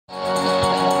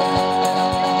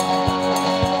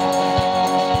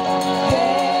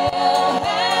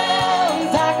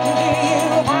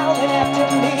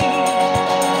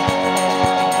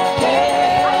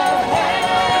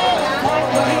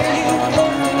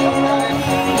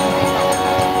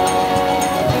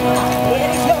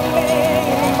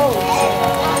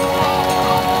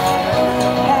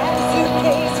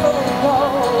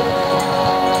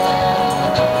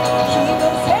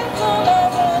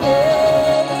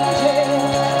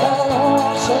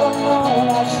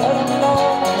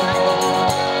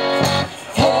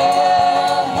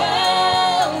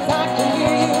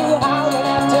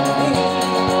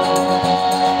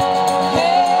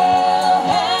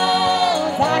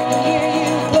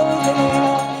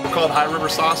called High River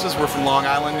Sauces. We're from Long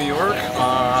Island, New York.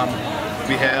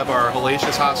 We have our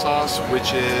hellacious hot sauce,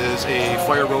 which is a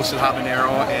fire roasted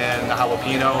habanero and a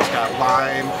jalapeno. It's got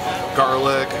lime,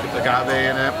 garlic, agave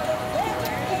in it.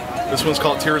 This one's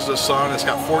called Tears of the Sun. It's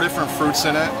got 4 different fruits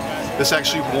in it. This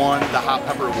actually won the Hot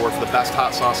Pepper Award for the best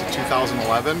hot sauce in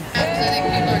 2011. I think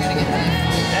people are gonna get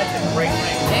this. That's a great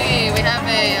thing. Hey, we have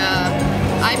a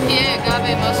IPA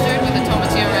agave mustard with a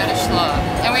tomatillo radish slaw.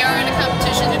 And we are in a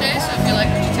competition today, so if you like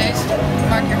what you taste,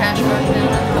 mark your hash mark down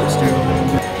on the poster.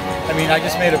 I mean, I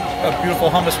just made a beautiful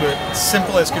hummus with it.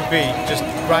 Simple as could be. Just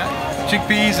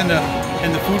chickpeas in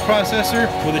the food processor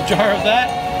with a jar of that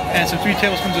and some 3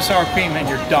 tablespoons of sour cream, and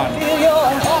you're done. How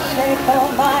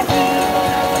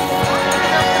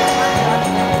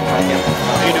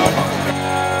you doing?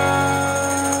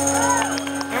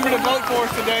 Remember to vote for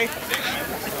us today.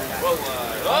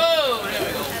 Oh, there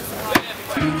we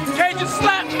go. Cajun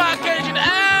slap my Cajun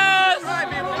ass!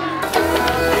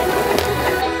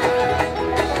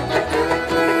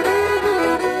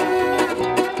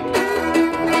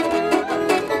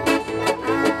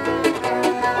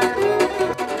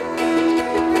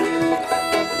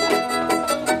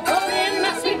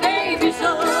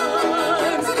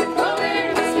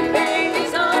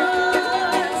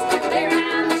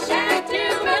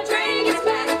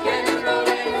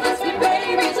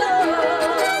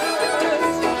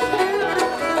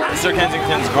 Sir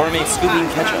Kensington's gourmet scooping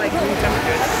ketchup.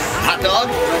 Hot dog?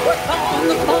 On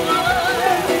the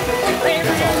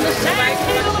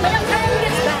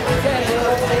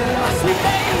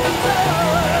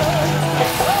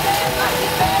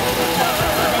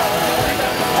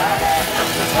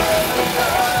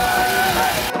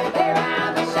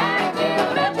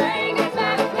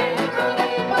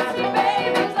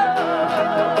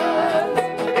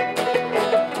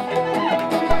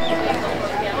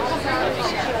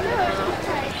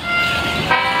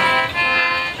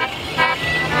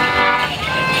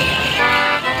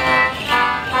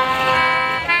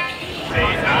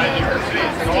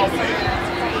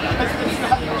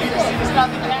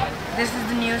This is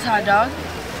the newest hot dog.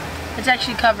 It's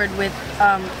actually covered with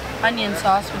onion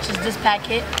sauce, which is this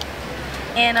packet.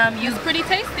 And It's pretty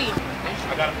tasty.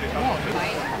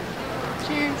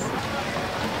 Cheers.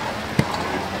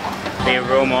 They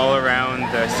roam all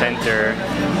around the center,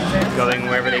 going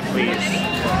wherever they please.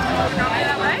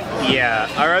 Yeah,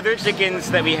 our other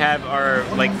chickens that we have are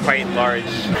like quite large.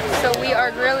 So we are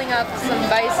grilling up some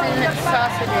bison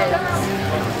sausages.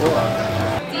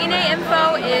 DNA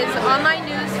Info is online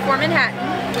news for Manhattan.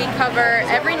 We cover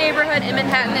every neighborhood in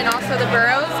Manhattan and also the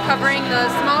boroughs, covering the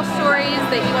small stories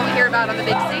that you won't hear about on the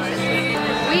big stations.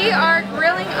 We are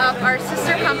grilling up our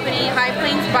sister company, High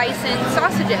Plains Bison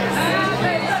sausages.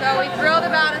 So we grilled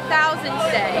about 1,000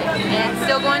 today and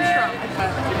still going strong.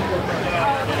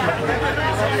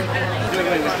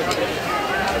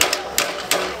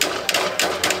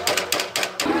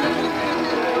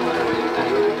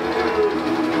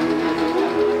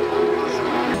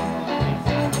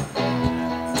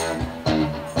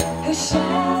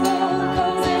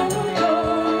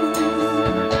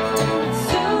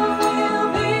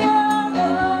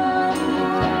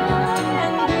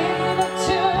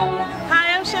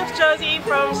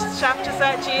 From Chef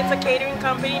Gisette G. It's a catering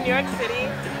company in New York City.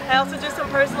 I also do some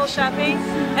personal chefing,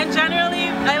 and generally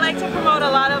I like to promote a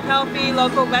lot of healthy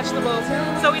local vegetables.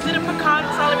 So we did a pecan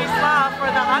celery slaw for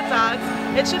the hot dogs.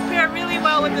 It should pair really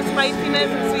well with the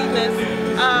spiciness and sweetness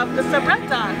of the soubrette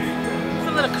dogs. There's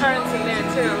a little currency there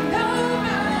too.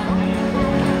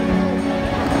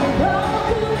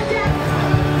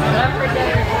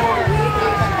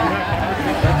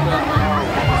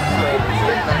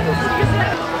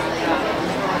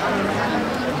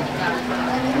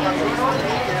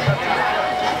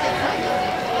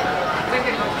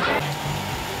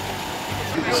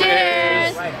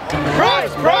 Cheers!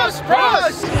 Prost! Prost!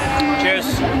 Prost! Cheers!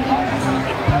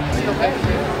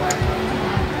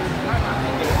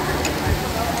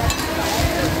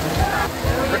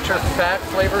 Richer fat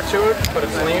flavor to it, but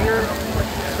it's leaner.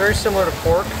 It's very similar to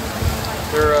pork.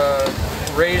 They're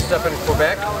raised up in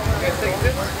Quebec.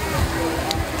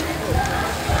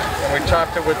 And we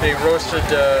topped it with a roasted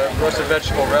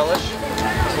vegetable relish.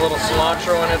 There's a little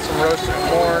cilantro in it, some roasted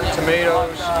corn,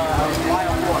 tomatoes,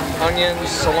 onions,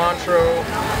 cilantro,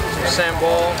 some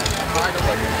sambal,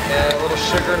 and a little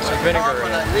sugar and some vinegar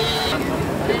in it.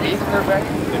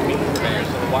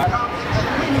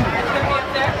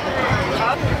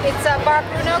 It's a bar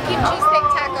Bruno kimchi steak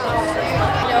tacos.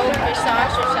 No fish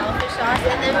sauce or shellfish sauce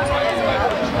in them as well.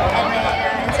 And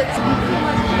then, so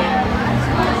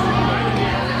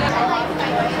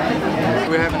this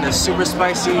we're having the super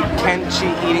spicy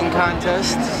kimchi eating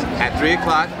contest at 3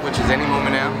 o'clock, which is any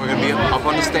moment now. We're gonna be up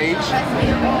on the stage,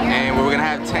 and we're gonna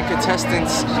have 10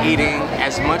 contestants eating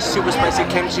as much super spicy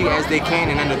kimchi as they can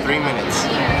in under 3 minutes.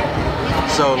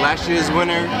 So last year's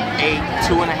winner ate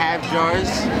 2.5 jars.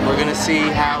 We're gonna see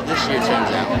how this year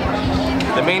turns out.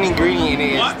 The main ingredient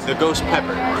is the ghost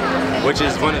pepper, which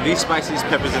is one of the spiciest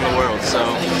peppers in the world.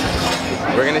 So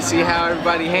we're gonna see how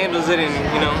everybody handles it, and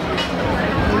you know,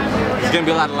 there's gonna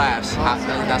be a lot of laughs.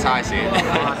 That's how I see it.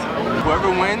 Whoever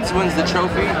wins the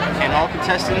trophy, and all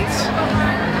contestants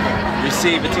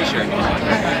receive a t-shirt.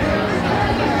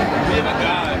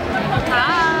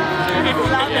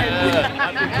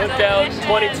 Happy Cookout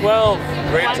 2012.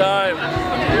 Great time.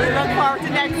 We look forward to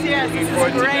next year. This is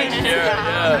great. Next year,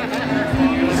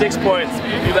 yeah. 6 points.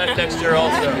 Be back next year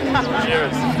also.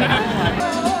 Cheers.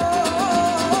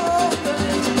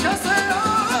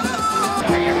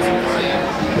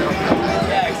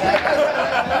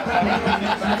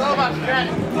 It's all about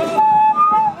strategy.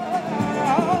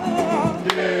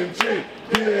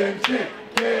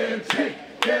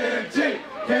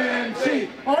 Kimchi.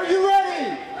 Are you ready?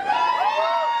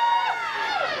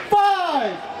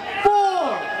 5,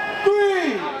 4,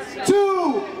 3,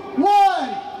 2, 1,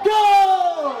 go!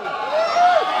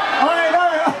 All right.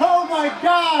 Oh my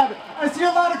God! I see a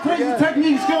lot of crazy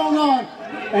techniques going on.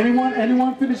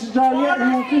 Anyone finish the jar yet?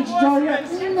 Anyone finish the jar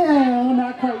yet? No,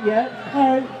 not quite yet. All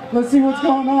right, let's see what's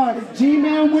going on. Is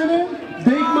G-Man winning?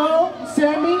 Big Mo,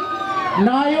 Sammy,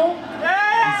 Niall,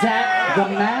 Zach, the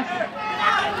Mac.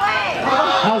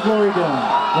 How's Lori doing?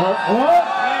 What?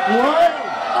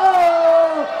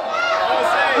 Oh!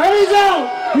 And he's out!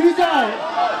 He's out!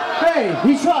 Hey,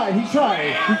 he tried.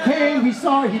 He came, he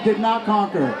saw, he did not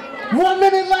conquer. 1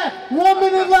 minute left! 1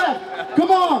 minute left!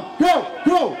 Come on! Go!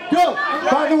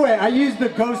 By the way, I used the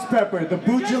ghost pepper, the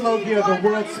Bujalogia, the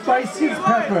world's spiciest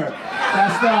pepper.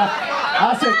 That's the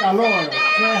hace calor.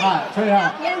 Very hot.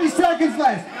 30 seconds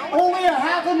left. Only a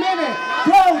half a minute.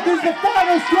 Bro, this is the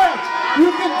final stretch.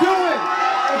 You can do it.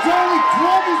 It's only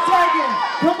 20 seconds.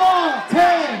 Come on.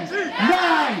 10,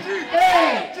 9,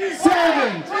 8,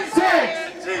 7,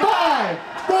 6, 5,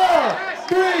 4,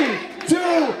 3,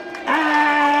 2,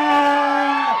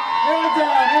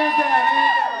 hands down.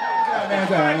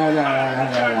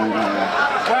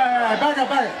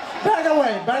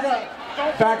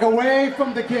 Back away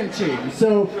from the kimchi.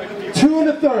 So 2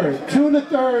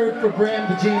 1/3 for Bram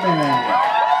the G-Man.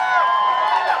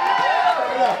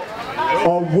 A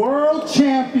world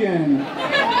champion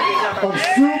of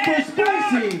super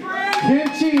spicy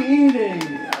kimchi eating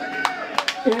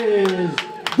is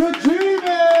the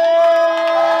G-Man!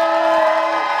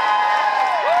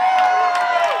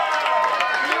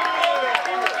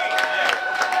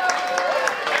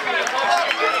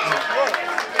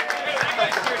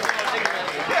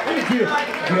 Do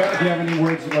you have any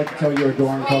words you'd like to tell your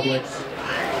adoring public?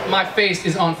 My face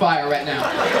is on fire right now.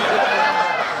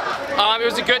 It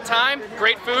was a good time,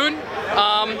 great food,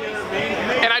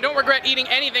 and I don't regret eating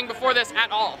anything before this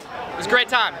at all. It was a great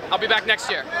time. I'll be back next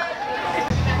year.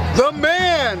 The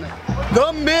man,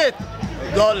 the myth,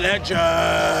 the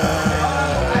legend.